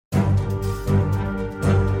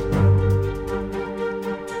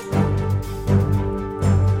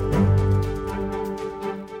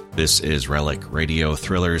This is Relic Radio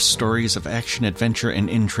Thrillers, stories of action, adventure, and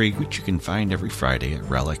intrigue, which you can find every Friday at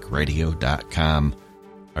relicradio.com.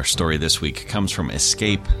 Our story this week comes from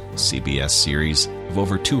Escape, a CBS series of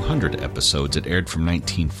over 200 episodes. It aired from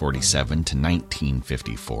 1947 to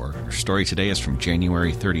 1954. Our story today is from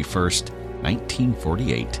January 31st,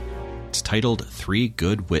 1948. It's titled 3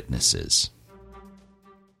 Good Witnesses.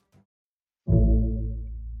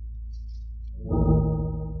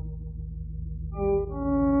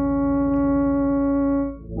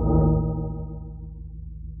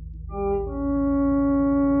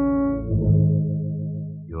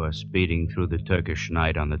 Speeding through the Turkish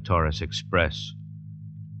night on the Taurus Express.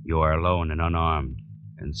 You are alone and unarmed,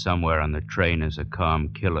 and somewhere on the train is a calm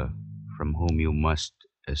killer from whom you must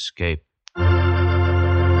escape.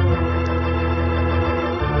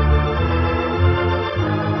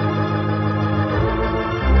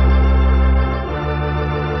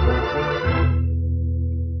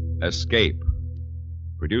 Escape.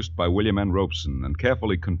 Produced by William N. Robeson and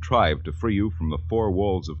carefully contrived to free you from the four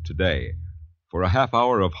walls of today for a half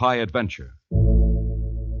hour of high adventure.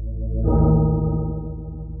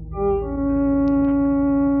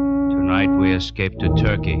 Tonight we escape to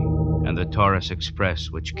Turkey and the Taurus Express,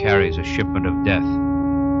 which carries a shipment of death.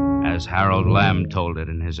 As Harold Lamb told it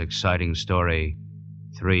in his exciting story,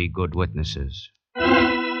 3 Good Witnesses.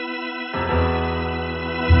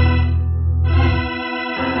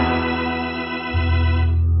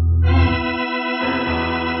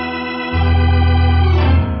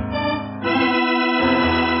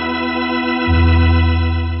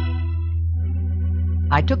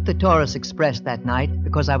 I took the Taurus Express that night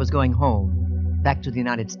because I was going home, back to the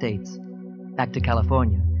United States, back to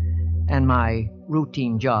California, and my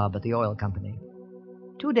routine job at the oil company.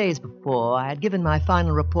 2 days before, I had given my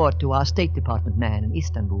final report to our State Department man in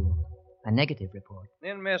Istanbul, a negative report.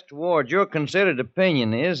 Then, Mr. Ward, your considered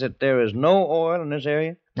opinion is that there is no oil in this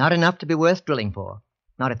area? Not enough to be worth drilling for.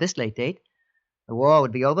 Not at this late date. The war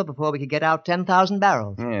would be over before we could get out 10,000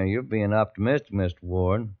 barrels. Yeah, you're being optimistic, Mr.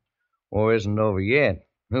 Ward. War isn't over yet.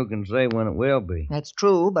 Who can say when it will be? That's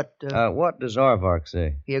true, but... What does Aardvark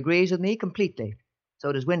say? He agrees with me completely.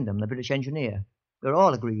 So does Wyndham, the British engineer. We're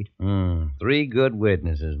all agreed. 3 good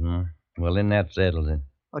witnesses, huh? Well, then that settles it.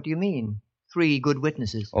 What do you mean, 3 good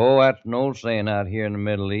witnesses? Oh, that's an old saying out here in the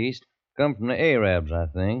Middle East. Come from the Arabs, I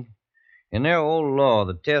think. In their old law,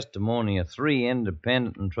 the testimony of 3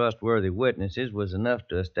 independent and trustworthy witnesses was enough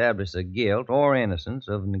to establish the guilt or innocence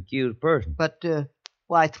of an accused person. But,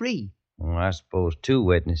 why 3? Well, I suppose 2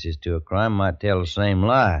 witnesses to a crime might tell the same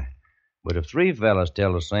lie. But if 3 fellas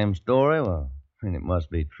tell the same story, well, then it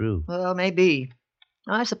must be true. Well, maybe.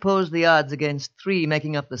 I suppose the odds against 3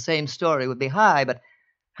 making up the same story would be high, but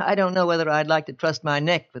I don't know whether I'd like to trust my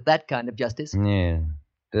neck with that kind of justice. Yeah,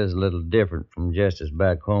 it is a little different from justice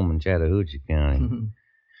back home in Chattahoochee County.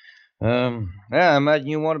 I imagine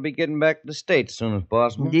you want to be getting back to the States as soon as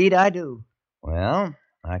possible. Indeed, I do. Well,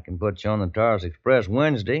 I can put you on the Taurus Express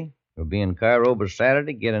Wednesday. You'll be in Cairo by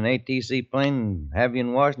Saturday, get an ATC plane, and have you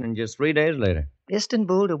in Washington just 3 days later.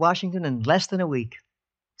 Istanbul to Washington in less than a week.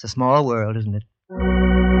 It's a small world, isn't it?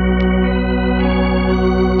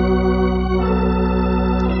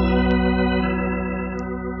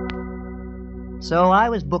 So I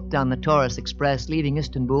was booked on the Taurus Express leaving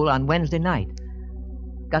Istanbul on Wednesday night.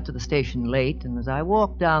 Got to the station late, and as I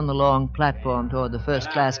walked down the long platform toward the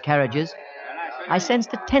first-class carriages, I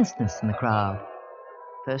sensed a tenseness in the crowd.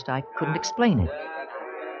 First, I couldn't explain it.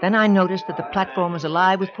 Then I noticed that the platform was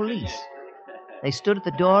alive with police. They stood at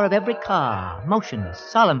the door of every car, motionless,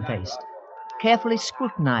 solemn-faced, carefully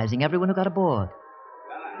scrutinizing everyone who got aboard.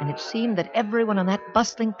 And it seemed that everyone on that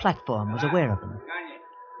bustling platform was aware of them.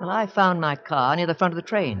 Well, I found my car near the front of the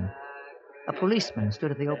train. A policeman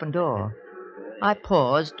stood at the open door. I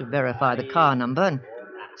paused to verify the car number, and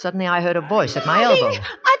suddenly I heard a voice at my elbow.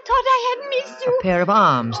 I thought I had missed you. A pair of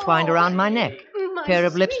arms twined around my neck. A pair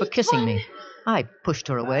of lips were kissing me. I pushed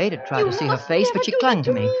her away to try to see her face, but she clung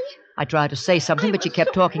to me. I tried to say something, but she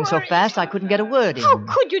kept talking so fast I couldn't get a word in. How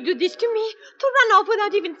could you do this to me? To run off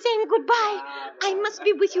without even saying goodbye? I must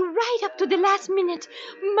be with you right up to the last minute.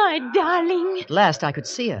 My darling. At last I could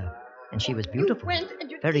see her, and she was beautiful.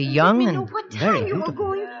 Very young and very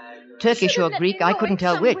beautiful. Turkish or Greek, I couldn't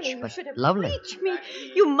tell which, but lovely.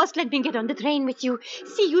 You must let me get on the train with you.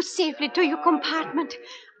 See you safely to your compartment.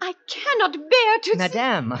 I cannot bear to...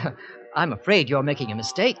 Madame, I'm afraid you're making a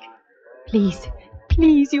mistake. Please,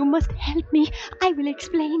 you must help me. I will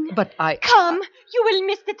explain. But Come, you will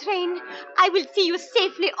miss the train. I will see you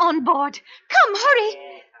safely on board. Come, hurry,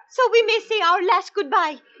 so we may say our last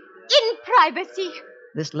goodbye in privacy.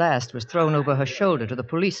 This last was thrown over her shoulder to the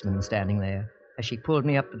policeman standing there. as she pulled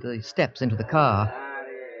me up the steps into the car.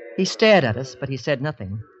 He stared at us, but he said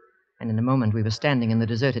nothing. And in a moment we were standing in the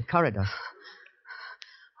deserted corridor.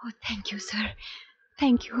 Oh, thank you, sir.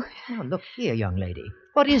 Thank you. Now, look here, young lady.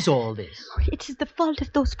 What is all this? Oh, it is the fault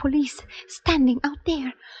of those police standing out there.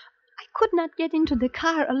 I could not get into the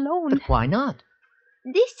car alone. But why not?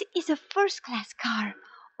 This is a first-class car.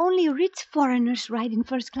 Only rich foreigners ride in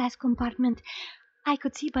first-class compartment. I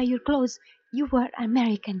could see by your clothes you were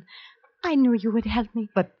American. I knew you would help me.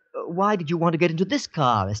 But why did you want to get into this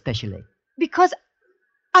car, especially? Because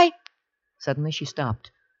I... Suddenly she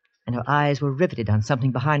stopped, and her eyes were riveted on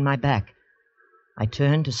something behind my back. I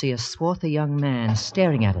turned to see a swarthy young man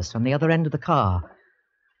staring at us from the other end of the car.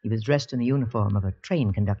 He was dressed in the uniform of a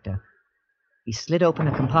train conductor. He slid open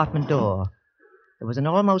a compartment door. There was an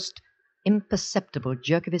almost imperceptible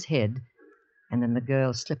jerk of his head, and then the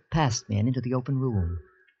girl slipped past me and into the open room.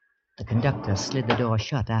 The conductor slid the door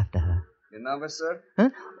shut after her. Your number, sir? Huh?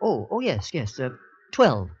 Oh, yes.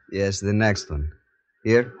 12. Yes, the next one.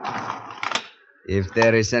 Here. If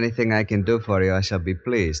there is anything I can do for you, I shall be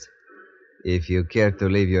pleased. If you care to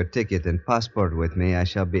leave your ticket and passport with me, I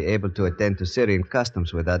shall be able to attend to Syrian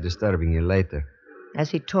customs without disturbing you later. As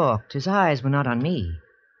he talked, his eyes were not on me.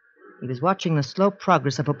 He was watching the slow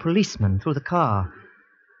progress of a policeman through the car.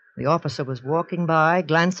 The officer was walking by,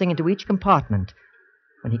 glancing into each compartment.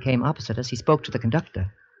 When he came opposite us, he spoke to the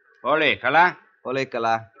conductor. Ole, Kala? Ole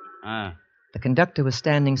Kala. The conductor was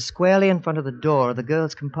standing squarely in front of the door of the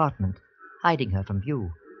girl's compartment, hiding her from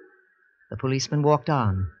view. The policeman walked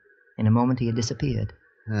on. In a moment, he had disappeared.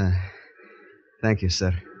 Thank you,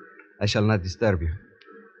 sir. I shall not disturb you.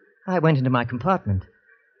 I went into my compartment.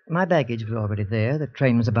 My baggage was already there. The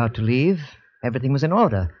train was about to leave. Everything was in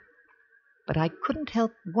order. But I couldn't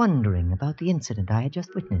help wondering about the incident I had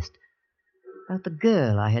just witnessed, about the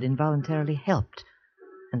girl I had involuntarily helped,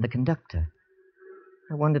 and the conductor.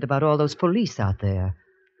 I wondered about all those police out there.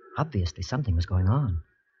 Obviously, something was going on.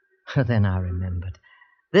 Then I remembered.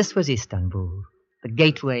 This was Istanbul, the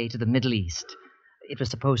gateway to the Middle East. It was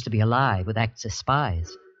supposed to be alive with Axis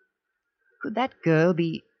spies. Could that girl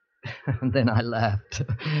be... Then I laughed.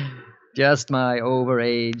 Just my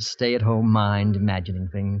overage, stay-at-home mind imagining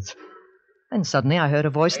things. Then suddenly I heard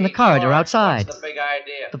a voice in the corridor outside. What's the big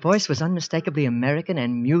idea? The voice was unmistakably American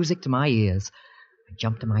and music to my ears. I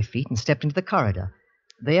jumped to my feet and stepped into the corridor.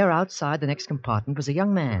 There, outside the next compartment, was a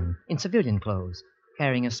young man in civilian clothes,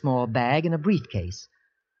 carrying a small bag and a briefcase.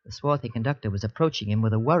 The swarthy conductor was approaching him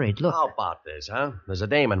with a worried look. How about this, huh? There's a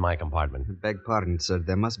dame in my compartment. Beg pardon, sir.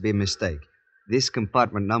 There must be a mistake. This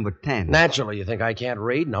compartment number 10. Naturally, you think I can't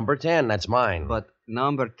read? Number 10, that's mine. But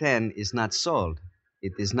number 10 is not sold.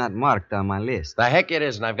 It is not marked on my list. The heck it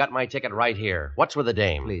isn't. I've got my ticket right here. What's with the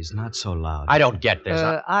dame? Please, not so loud. I don't get this.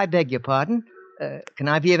 I beg your pardon. Can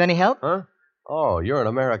I be of any help? Huh? Oh, you're an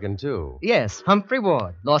American, too. Yes, Humphrey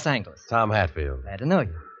Ward, Los Angeles. Tom Hatfield. Glad to know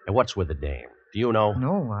you. And what's with the dame? Do you know?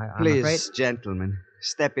 No, I'm Please, afraid... gentlemen,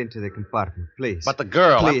 step into the compartment, please. But the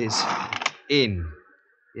girl... Please, in.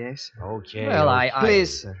 Yes? Okay. Well,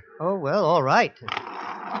 Please, sir. Oh, well, all right.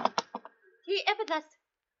 He epidas.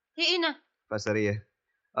 He ina. Pasaria.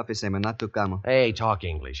 Officer Manatu Kamo. Hey, talk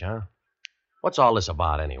English, huh? What's all this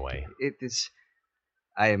about, anyway? It is...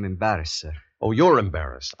 I am embarrassed, sir. Oh, you're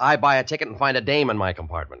embarrassed. I buy a ticket and find a dame in my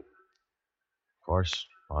compartment. Of course,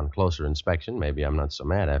 on closer inspection, maybe I'm not so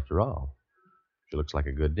mad after all. She looks like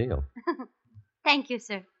a good deal. Thank you,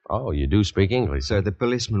 sir. Oh, you do speak English. Sir, the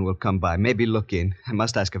policeman will come by. Maybe look in. I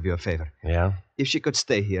must ask of you a favor. Yeah? If she could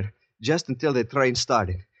stay here, just until the train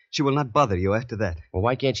started, she will not bother you after that. Well,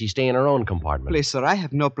 why can't she stay in her own compartment? Please, sir, I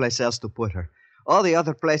have no place else to put her. All the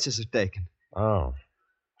other places are taken. Oh.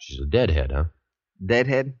 She's a deadhead, huh?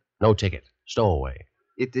 Deadhead? No ticket. Stowaway.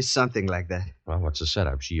 It is something like that. Well, what's the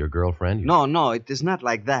setup? She your girlfriend? No, it is not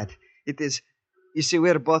like that. It is... You see,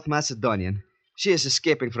 we're both Macedonian. She is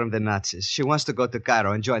escaping from the Nazis. She wants to go to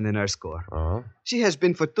Cairo and join the Nurse Corps. Uh-huh. She has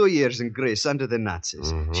been for 2 years in Greece under the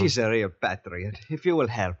Nazis. Mhm. She's a real patriot. If you will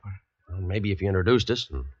help her. Well, maybe if you introduced us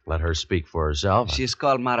and let her speak for herself. She's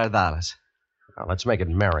called Maradalas. Well, let's make it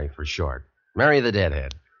Mary for short. Mary the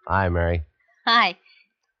Deadhead. Hi, Mary. Hi.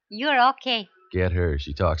 You're okay. Get her.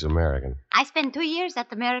 She talks American. I spent 2 years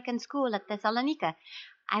at American school at Thessalonica.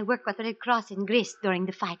 I worked with Red Cross in Greece during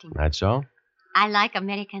the fighting. That's so? I like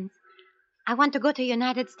Americans. I want to go to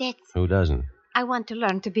United States. Who doesn't? I want to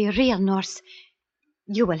learn to be a real Norse.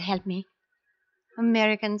 You will help me.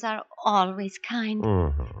 Americans are always kind.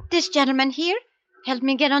 Mm-hmm. This gentleman here helped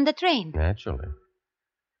me get on the train. Naturally.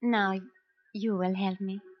 Now, you will help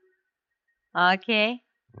me. Okay?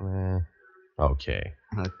 Okay.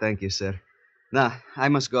 Thank you, sir. Now, I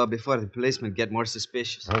must go before the policemen get more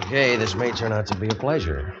suspicious. Okay, this may turn out to be a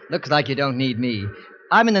pleasure. Looks like you don't need me.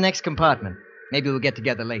 I'm in the next compartment. Maybe we'll get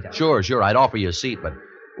together later. Sure. I'd offer you a seat, but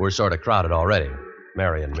we're sort of crowded already.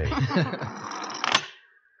 Mary and me.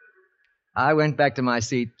 I went back to my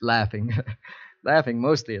seat laughing. Laughing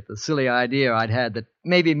mostly at the silly idea I'd had that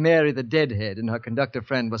maybe Mary the Deadhead and her conductor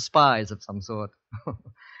friend were spies of some sort.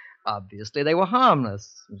 Obviously, they were harmless.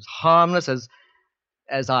 As harmless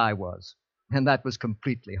as I was. And that was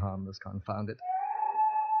completely harmless, confound it.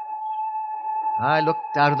 I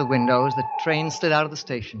looked out of the window as the train slid out of the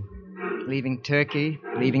station, leaving Turkey,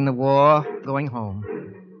 leaving the war, going home,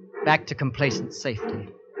 back to complacent safety.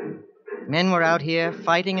 Men were out here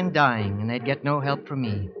fighting and dying, and they'd get no help from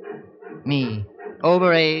me. Me,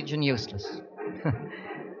 overage and useless.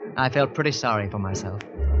 I felt pretty sorry for myself.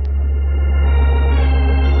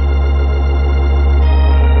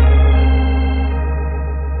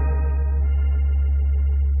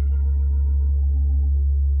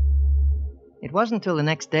 It wasn't until the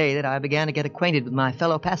next day that I began to get acquainted with my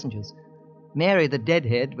fellow passengers. Mary the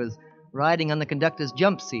Deadhead was riding on the conductor's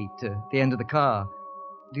jump seat at the end of the car.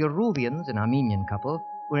 The Aruvians, an Armenian couple,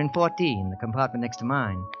 were in 14, the compartment next to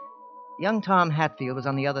mine. Young Tom Hatfield was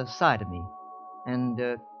on the other side of me, and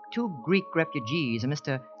 2 Greek refugees, a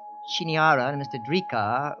Mr. Chiniara and a Mr.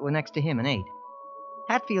 Drikar, were next to him in 8.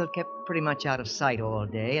 Hatfield kept pretty much out of sight all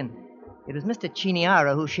day, and it was Mr.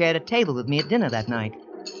 Chiniara who shared a table with me at dinner that night.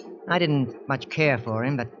 I didn't much care for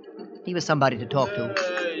him, but he was somebody to talk to.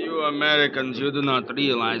 You Americans, you do not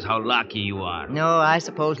realize how lucky you are. No, I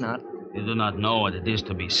suppose not. You do not know what it is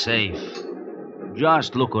to be safe.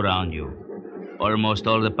 Just look around you. Almost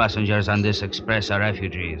all the passengers on this express are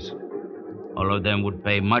refugees. All of them would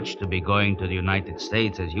pay much to be going to the United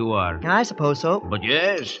States as you are. I suppose so. But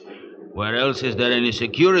yes, where else is there any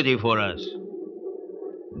security for us?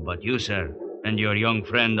 But you, sir, and your young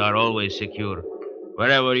friend are always secure.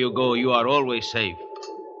 Wherever you go, you are always safe.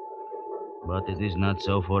 But it is not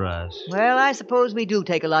so for us. Well, I suppose we do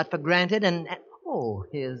take a lot for granted, and... Oh,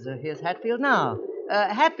 here's Hatfield now.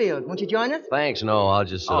 Hatfield, won't you join us? Thanks, no, I'll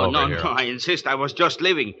just sit over here. No, I insist. I was just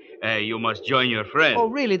leaving. You must join your friend. Oh,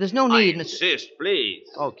 really? There's no need... I insist, please.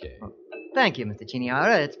 Okay. Oh, thank you, Mr.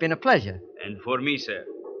 Chiniara. It's been a pleasure. And for me, sir.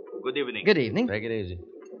 Good evening. Good evening. Take it easy.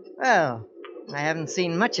 Well, I haven't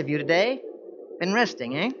seen much of you today. Been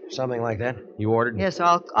resting, eh? Something like that. You ordered? Yes,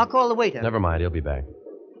 I'll call the waiter. Never mind, he'll be back.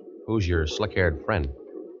 Who's your slick-haired friend?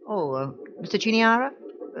 Oh, Mr. Chiniara?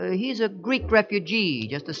 He's a Greek refugee,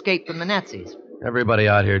 just escaped from the Nazis. Everybody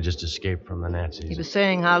out here just escaped from the Nazis. He was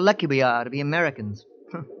saying how lucky we are to be Americans.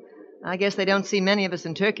 I guess they don't see many of us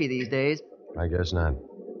in Turkey these days. I guess not.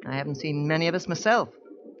 I haven't seen many of us myself.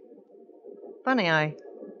 Funny, I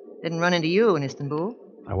didn't run into you in Istanbul.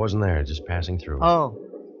 I wasn't there, just passing through. Oh.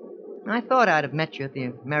 I thought I'd have met you at the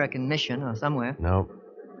American Mission or somewhere. No.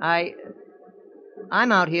 I'm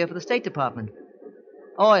out here for the State Department.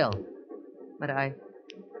 Oil. But I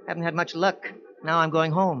haven't had much luck. Now I'm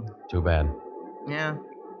going home. Too bad. Yeah.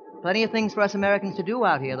 Plenty of things for us Americans to do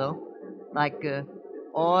out here, though. Like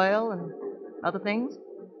oil and other things.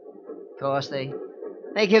 Of course, they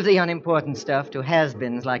give the unimportant stuff to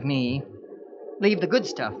has-beens like me. Leave the good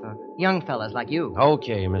stuff for young fellas like you.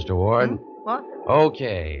 Okay, Mr. Ward. What?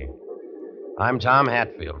 Okay. I'm Tom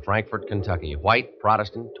Hatfield, Frankfort, Kentucky. White,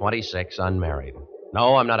 Protestant, 26, unmarried.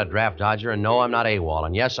 No, I'm not a draft dodger, and no, I'm not AWOL.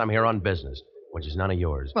 And yes, I'm here on business, which is none of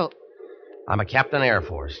yours. Well, I'm a Captain Air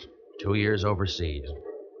Force, 2 years overseas.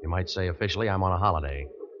 You might say officially I'm on a holiday.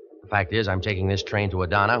 The fact is, I'm taking this train to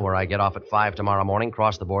Adana, where I get off at 5 tomorrow morning,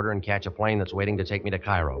 cross the border, and catch a plane that's waiting to take me to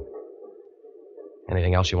Cairo.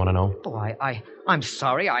 Anything else you want to know? Oh, I'm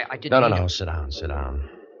sorry. I didn't... No. Sit down.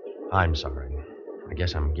 I'm sorry. I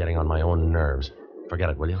guess I'm getting on my own nerves. Forget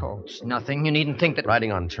it, will you? Oh, it's nothing. You needn't think that...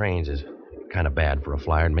 Riding on trains is kind of bad for a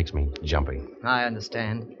flyer. It makes me jumpy. I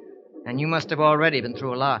understand. And you must have already been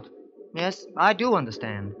through a lot. Yes, I do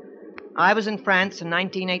understand. I was in France in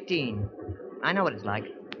 1918. I know what it's like.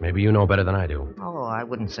 Maybe you know better than I do. Oh, I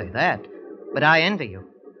wouldn't say that. But I envy you.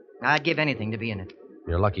 I'd give anything to be in it.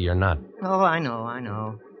 You're lucky you're not. Oh, I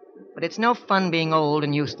know. But it's no fun being old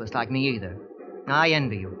and useless like me either. I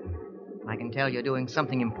envy you. I can tell you're doing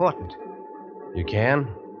something important. You can?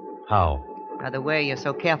 How? By the way, you're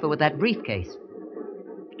so careful with that briefcase.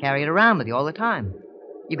 Carry it around with you all the time.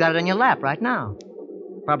 You got it on your lap right now.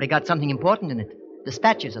 Probably got something important in it.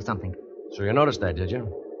 Dispatches or something. So you noticed that, did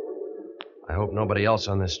you? I hope nobody else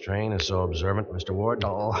on this train is so observant, Mr. Ward.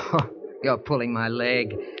 Oh, you're pulling my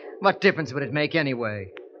leg. What difference would it make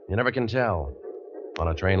anyway? You never can tell. On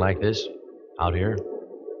a train like this, out here,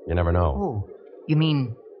 you never know. Oh, you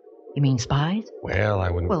mean spies? Well, I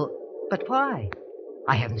wouldn't... Well, But why?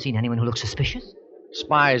 I haven't seen anyone who looks suspicious.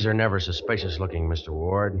 Spies are never suspicious looking, Mr.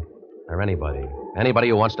 Ward. They're anybody. Anybody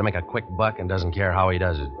who wants to make a quick buck and doesn't care how he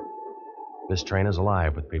does it. This train is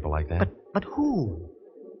alive with people like that. But who?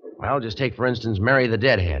 Well, just take, for instance, Mary the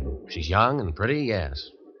Deadhead. She's young and pretty, yes.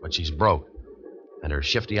 But she's broke. And her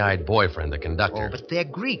shifty-eyed boyfriend, the conductor. Oh, but they're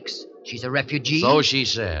Greeks. She's a refugee. So she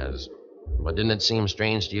says. But didn't it seem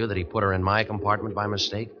strange to you that he put her in my compartment by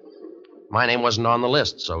mistake? My name wasn't on the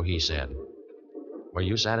list, so he said. Were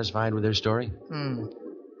you satisfied with her story?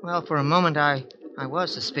 Well, for a moment, I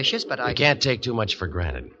was suspicious, but You can't take too much for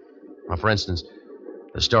granted. Well, for instance,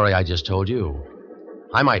 the story I just told you.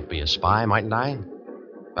 I might be a spy, mightn't I?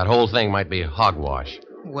 That whole thing might be hogwash.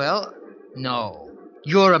 Well, no.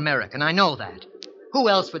 You're American, I know that. Who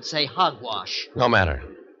else would say hogwash? No matter.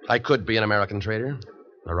 I could be an American traitor.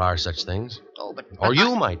 There are such things. Oh, but Or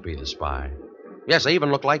you might be the spy. Yes, I even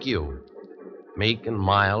look like you. Meek and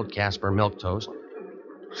mild, Casper Milquetoast.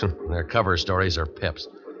 Their cover stories are pips.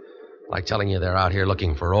 Like telling you they're out here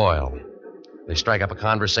looking for oil. They strike up a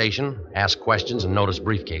conversation, ask questions, and notice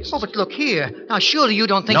briefcases. Oh, but look here. Now, surely you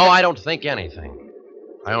don't think... No, I don't think anything.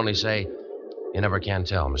 I only say, you never can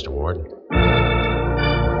tell, Mr. Ward.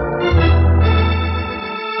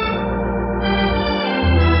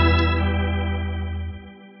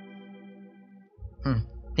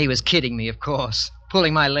 He was kidding me, of course,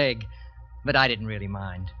 pulling my leg. But I didn't really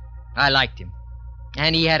mind. I liked him.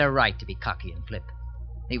 And he had a right to be cocky and flip.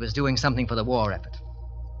 He was doing something for the war effort.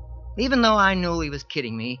 Even though I knew he was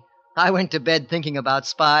kidding me, I went to bed thinking about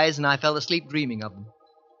spies, and I fell asleep dreaming of them.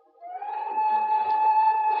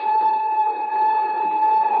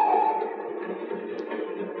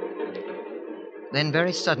 Then,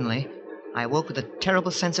 very suddenly, I awoke with a terrible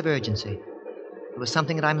sense of urgency. There was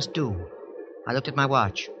something that I must do. I looked at my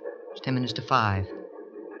watch. It was 10 minutes to 5.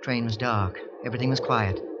 The train was dark. Everything was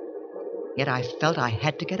quiet. Yet I felt I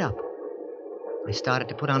had to get up. I started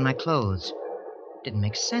to put on my clothes. It didn't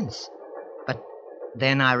make sense. But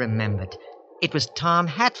then I remembered. It was Tom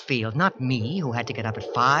Hatfield, not me, who had to get up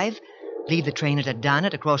at 5, leave the train at Adana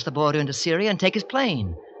to cross the border into Syria and take his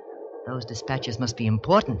plane. Those dispatches must be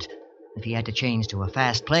important if he had to change to a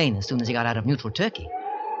fast plane as soon as he got out of neutral Turkey.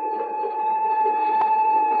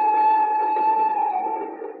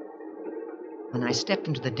 When I stepped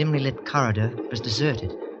into the dimly lit corridor, it was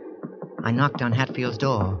deserted. I knocked on Hatfield's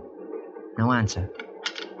door. No answer.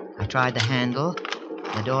 I tried the handle.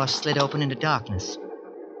 The door slid open into darkness.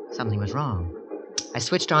 Something was wrong. I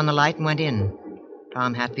switched on the light and went in.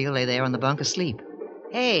 Tom Hatfield lay there on the bunk asleep.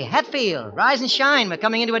 Hey, Hatfield, rise and shine. We're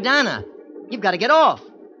coming into Adana. You've got to get off.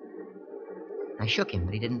 I shook him,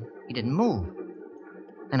 but he didn't move.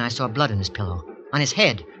 Then I saw blood on his pillow, on his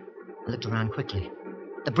head. I looked around quickly.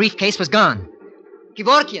 The briefcase was gone.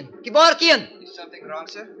 Kevorkian! Is something wrong,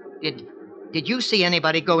 sir? Did you see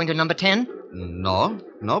anybody go into number 10? No,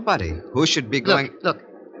 nobody. Who should be going... Look.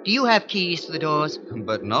 Do you have keys to the doors?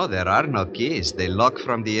 But no, there are no keys. They lock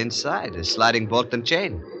from the inside, a sliding bolt and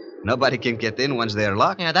chain. Nobody can get in once they're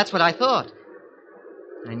locked. Yeah, that's what I thought.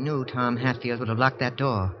 I knew Tom Hatfield would have locked that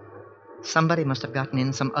door. Somebody must have gotten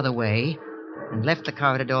in some other way and left the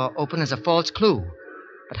corridor door open as a false clue.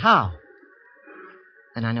 But how?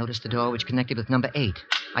 Then I noticed the door which connected with number 8.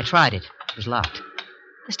 I tried it. It was locked.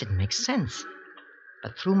 This didn't make sense.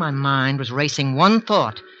 But through my mind was racing one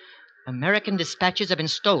thought. American dispatches have been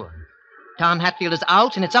stolen. Tom Hatfield is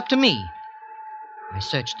out, and it's up to me. I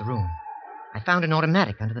searched the room. I found an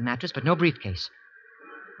automatic under the mattress, but no briefcase.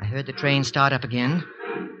 I heard the train start up again.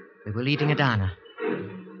 We were leaving Adana.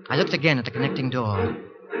 I looked again at the connecting door.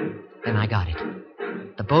 Then I got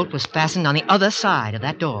it. The bolt was fastened on the other side of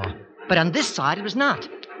that door. But on this side, it was not.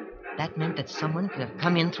 That meant that someone could have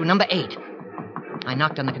come in through number 8. I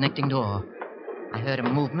knocked on the connecting door. I heard a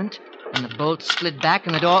movement, and the bolt slid back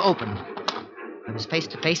and the door opened. I was face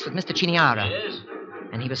to face with Mr. Chiniara. Yes?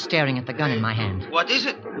 And he was staring at the gun in my hand. What is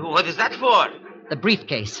it? What is that for? The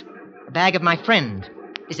briefcase. The bag of my friend.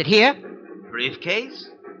 Is it here? Briefcase?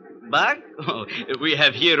 Bag? Oh, we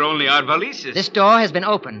have here only our valises. This door has been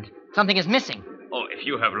opened. Something is missing. Oh, if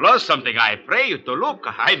you have lost something, I pray you to look.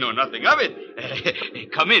 I know nothing of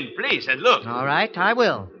it. Come in, please, and look. All right, I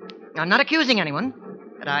will. I'm not accusing anyone,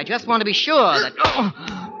 but I just want to be sure that...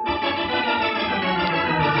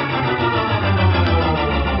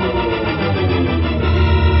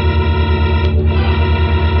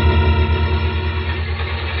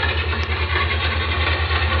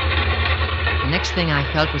 The next thing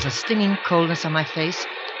I felt was a stinging coldness on my face,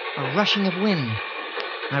 a rushing of wind.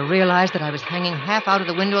 I realized that I was hanging half out of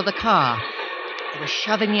the window of the car. They were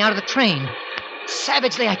shoving me out of the train.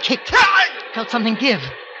 Savagely, I kicked. Felt something give.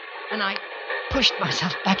 And I pushed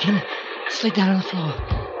myself back in, slid down on the floor.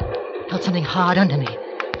 Felt something hard under me.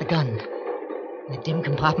 The gun. In the dim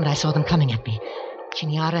compartment, I saw them coming at me.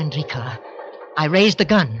 Chiniara and Ricard. I raised the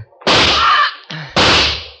gun.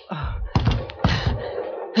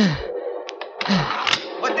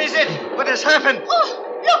 What is it? What has happened?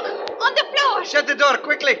 Oh, look! On the floor! Shut the door,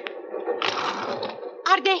 quickly!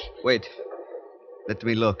 Are they? Wait. Let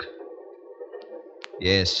me look.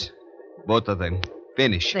 Yes. Both of them.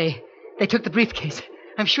 Finish. They took the briefcase.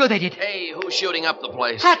 I'm sure they did. Hey, who's shooting up the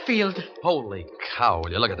place? Hatfield. Holy cow,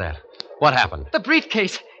 will you look at that? What happened? The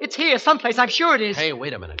briefcase. It's here someplace. I'm sure it is. Hey,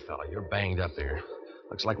 wait a minute, fella. You're banged up there.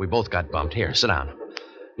 Looks like we both got bumped. Here, sit down.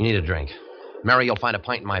 You need a drink. Mary, you'll find a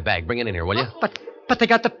pint in my bag. Bring it in here, will you? But they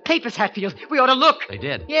got the papers, Hatfield. We ought to look. They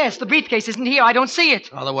did? Yes, the briefcase isn't here. I don't see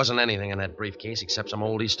it. Well, there wasn't anything in that briefcase except some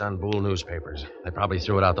old Istanbul newspapers. They probably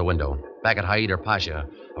threw it out the window. Back at Haider Pasha,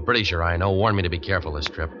 a Britisher I know warned me to be careful this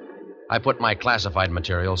trip. I put my classified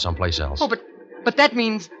material someplace else. Oh, but that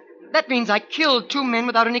means I killed 2 men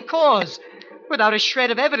without any cause, without a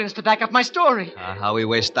shred of evidence to back up my story. How we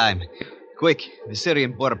waste time. Quick, the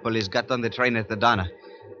Syrian border police got on the train at Adana.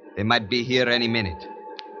 They might be here any minute.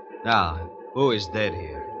 Now, who is dead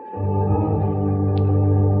here?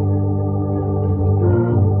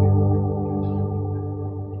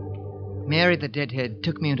 Mary, the deadhead,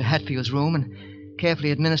 took me into Hatfield's room and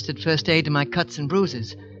carefully administered first aid to my cuts and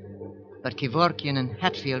bruises. But Kevorkian and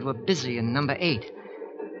Hatfield were busy in number 8.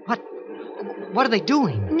 What are they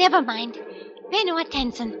doing? Never mind. Pay no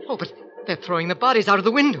attention. Oh, but they're throwing the bodies out of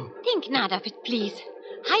the window. Think not of it, please.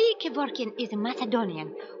 Hayek Kevorkian is a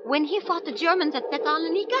Macedonian. When he fought the Germans at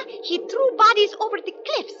Thessalonica, he threw bodies over the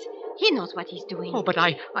cliffs. He knows what he's doing. Oh, but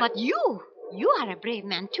But you are a brave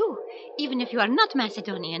man, too. Even if you are not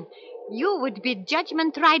Macedonian, you would be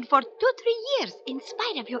judgment tried for 2-3 years in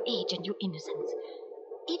spite of your age and your innocence.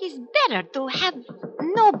 It is better to have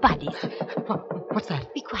no bodies. What's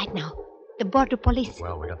that? Be quiet now. The border police.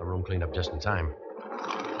 Well, we got the room cleaned up just in time.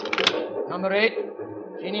 Number 8,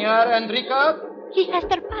 Chiniara and Ricard. He has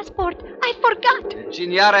their passport. I forgot.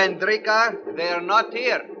 Chiniara and Ricard, they are not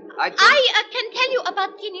here. I can tell you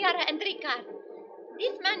about Chiniara and Ricard.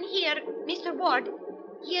 This man here, Mr. Ward,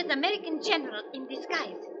 he is American general in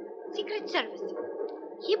disguise. Secret Service.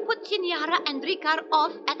 He put Chiniara and Ricard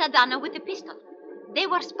off at Adana with a pistol. They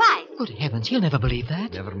were spies. Good heavens, he'll never believe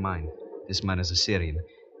that. Never mind. This man is a Syrian.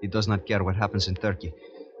 He does not care what happens in Turkey.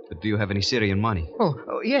 But do you have any Syrian money?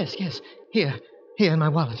 Oh, yes. Here in my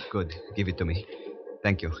wallet. Good. Give it to me.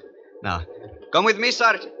 Thank you. Now, come with me,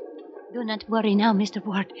 Sergeant. Do not worry now, Mr.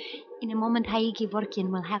 Ward. In a moment, Hayek Kevorkian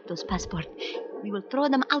will have those passports. We will throw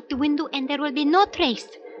them out the window and there will be no trace.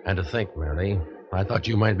 And to think, Mary, I thought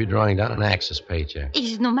you might be drawing down an Axis paycheck. It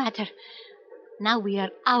is no matter. Now we are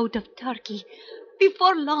out of Turkey.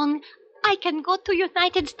 Before long, I can go to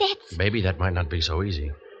United States. Baby, that might not be so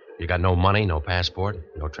easy. You got no money, no passport,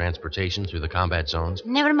 no transportation through the combat zones.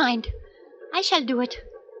 Never mind. I shall do it.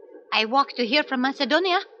 I walked to here from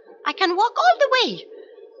Macedonia. I can walk all the way.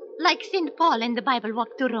 Like St. Paul in the Bible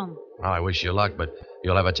walked to Rome. Well, I wish you luck, but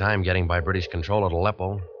you'll have a time getting by British control at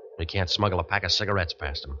Aleppo. You can't smuggle a pack of cigarettes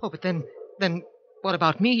past them. Oh, but then what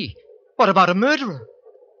about me? What about a murderer?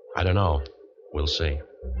 I don't know. We'll see.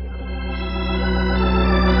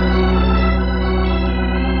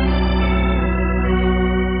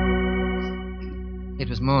 It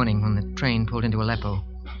was morning when the train pulled into Aleppo,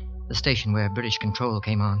 the station where British control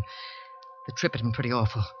came on. The trip had been pretty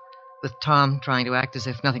awful, with Tom trying to act as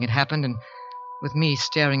if nothing had happened, and with me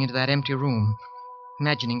staring into that empty room,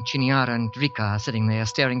 imagining Chiniara and Ricard sitting there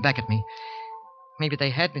staring back at me. Maybe they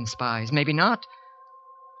had been spies, maybe not.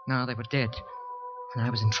 No, they were dead, and I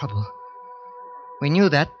was in trouble. We knew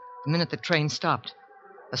that the minute the train stopped.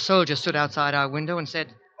 A soldier stood outside our window and said,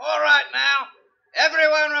 "All right now.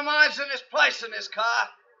 Everyone remains in his place in this car."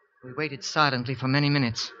 We waited silently for many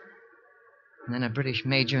minutes. And then a British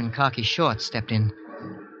major in khaki shorts stepped in.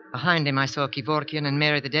 Behind him, I saw Kevorkian and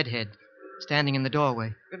Mary the Deadhead standing in the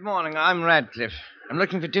doorway. Good morning. I'm Radcliffe. I'm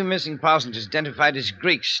looking for 2 missing passengers identified as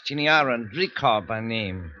Greeks, Chiniara and Ricard by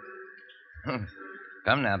name.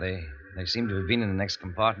 Come now, they seem to have been in the next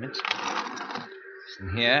compartment.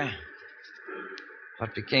 Listen here.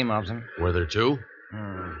 What became of them? Were there 2?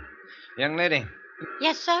 Young lady.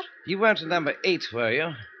 Yes, sir? You weren't at number 8, were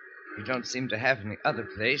you? You don't seem to have any other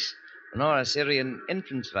place, nor a Syrian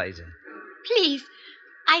entrance visor. Please,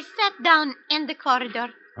 I sat down in the corridor.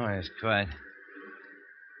 Oh, yes, quite.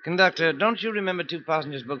 Conductor, don't you remember 2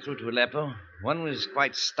 passengers booked through to Aleppo? One was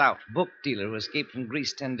quite stout, book dealer who escaped from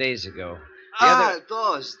Greece 10 days ago. The other...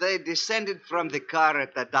 Those. They descended from the car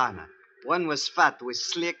at Adana. One was fat with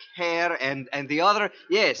slick hair, and the other,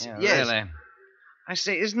 yes. Really? I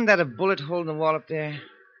say, isn't that a bullet hole in the wall up there?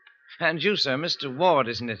 And you, sir, Mr. Ward,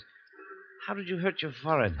 isn't it? How did you hurt your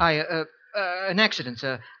forehead? An accident,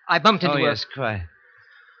 sir. I bumped into yes, quite.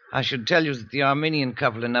 I should tell you that the Armenian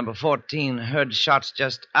couple in number 14 heard shots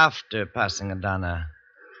just after passing Adana.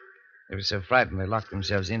 They were so frightened they locked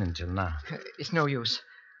themselves in until now. It's no use.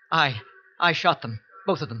 I shot them,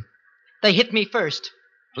 both of them. They hit me first.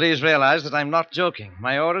 Please realize that I'm not joking.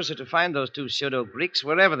 My orders are to find those two pseudo-Greeks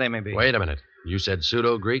wherever they may be. Wait a minute. You said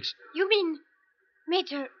pseudo-Greeks? You mean,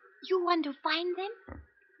 Major, you want to find them?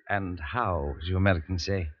 And how, as you Americans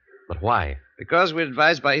say. But why? Because we're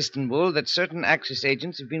advised by Istanbul that certain Axis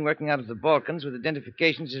agents have been working out of the Balkans with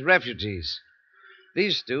identifications as refugees.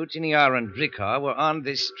 These two, Tiniara and Drikar, were on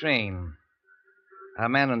this train. Our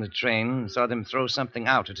man on the train saw them throw something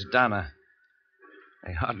out at Adana.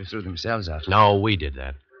 They hardly threw themselves out. No, we did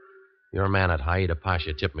that. Your man at Haida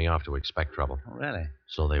Pasha tipped me off to expect trouble. Oh, really?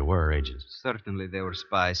 So they were agents. Certainly they were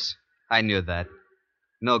spies. I knew that.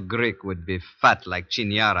 No Greek would be fat like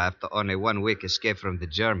Tiniara after only 1 week escape from the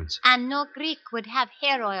Germans. And no Greek would have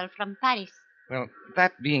hair oil from Paris. Well,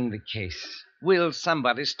 that being the case, will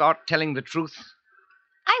somebody start telling the truth?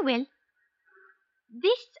 I will.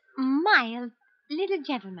 This mild little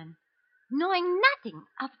gentleman, knowing nothing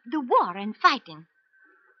of the war and fighting,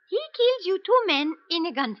 he kills you 2 men in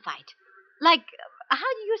a gunfight. Like, how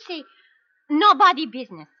do you say, nobody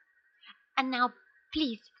business. And now,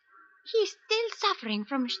 please, he's still suffering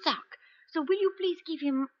from shock. So will you please give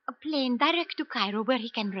him a plane direct to Cairo where he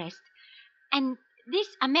can rest? And this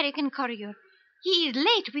American courier, he is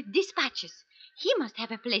late with dispatches. He must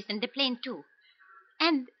have a place in the plane too.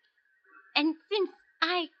 And since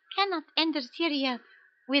I cannot enter Syria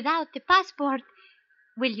without the passport,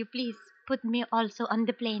 will you please put me also on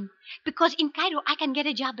the plane? Because in Cairo I can get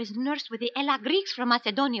a job as nurse with the Ella Greeks from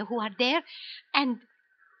Macedonia who are there, and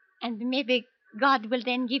maybe God will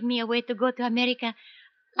then give me a way to go to America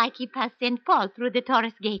like he passed St. Paul through the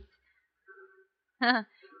Taurus gates.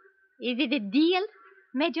 Is it a deal,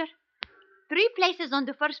 Major? 3 places on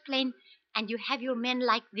the first plane, and you have your men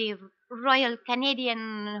like the Royal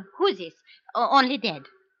Canadian Hussies, only dead.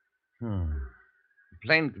 The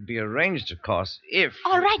plane could be arranged, of course, if...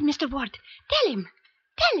 All right, Mr. Ward. Tell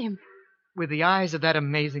him. With the eyes of that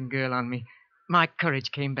amazing girl on me, my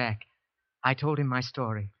courage came back. I told him my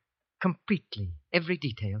story. Completely. Every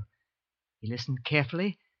detail. He listened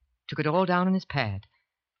carefully, took it all down on his pad.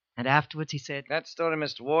 And afterwards he said... That story,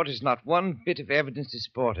 Mr. Ward, is not one bit of evidence to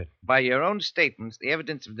support it. By your own statements, the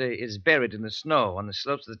evidence is buried in the snow on the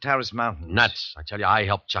slopes of the Taurus Mountains. Nuts. I tell you, I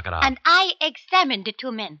helped chuck it out. And I examined the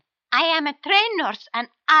 2 men. I am a trained nurse, and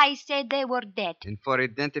I said they were dead. And for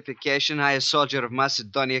identification, I, a soldier of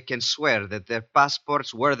Macedonia, can swear that their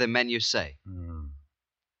passports were the men you say.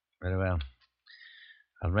 Very well.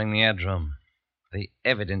 I'll ring the addrome. The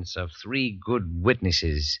evidence of 3 good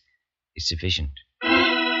witnesses is sufficient.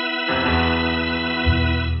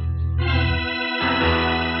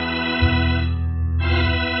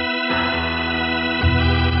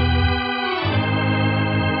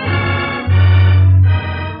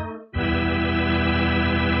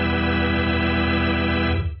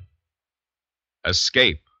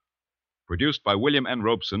 Escape, produced by William N.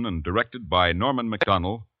 Robeson and directed by Norman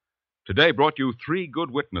MacDonnell, today brought you 3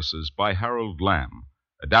 Good Witnesses by Harold Lamb,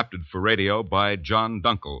 adapted for radio by John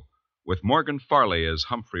Dunkel, with Morgan Farley as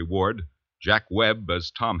Humphrey Ward, Jack Webb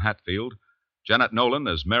as Tom Hatfield, Janet Nolan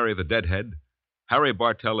as Mary the Deadhead, Harry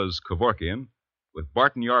Bartell as Kevorkian, with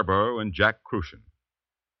Barton Yarborough and Jack Crucian.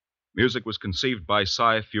 Music was conceived by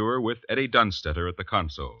Cy Feuer with Eddie Dunstetter at the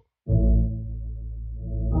console.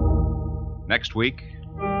 Next week...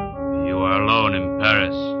 You are alone in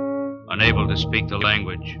Paris, unable to speak the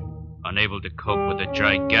language, unable to cope with a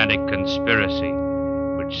gigantic conspiracy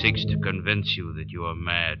which seeks to convince you that you are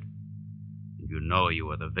mad. And you know you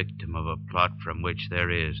are the victim of a plot from which there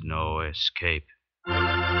is no escape.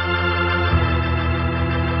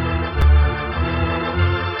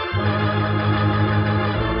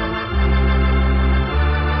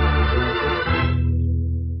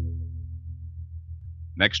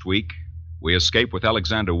 Next week, we escape with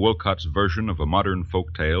Alexander Woollcott's version of a modern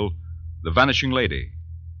folk tale, The Vanishing Lady.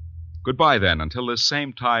 Goodbye, then, until this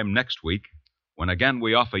same time next week, when again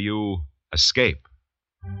we offer you Escape.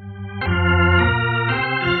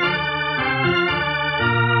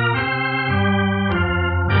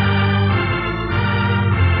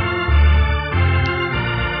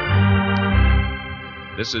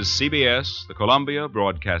 This is CBS, the Columbia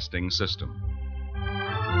Broadcasting System.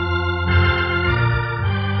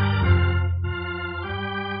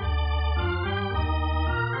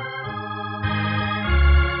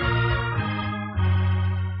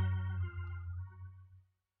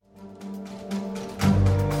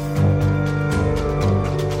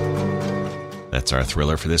 That's our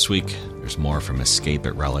thriller for this week. There's more from Escape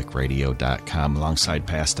at relicradio.com alongside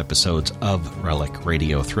past episodes of Relic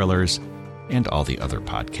Radio Thrillers and all the other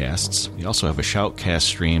podcasts. We also have a Shoutcast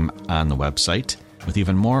stream on the website with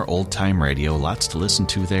even more old-time radio, lots to listen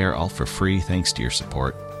to there, all for free thanks to your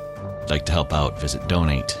support. If you'd like to help out, visit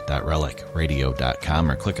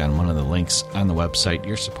donate.relicradio.com or click on one of the links on the website.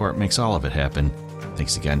 Your support makes all of it happen.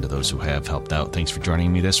 Thanks again to those who have helped out. Thanks for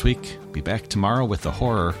joining me this week. Be back tomorrow with the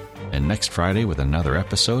horror, and next Friday with another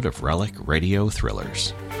episode of Relic Radio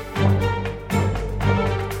Thrillers.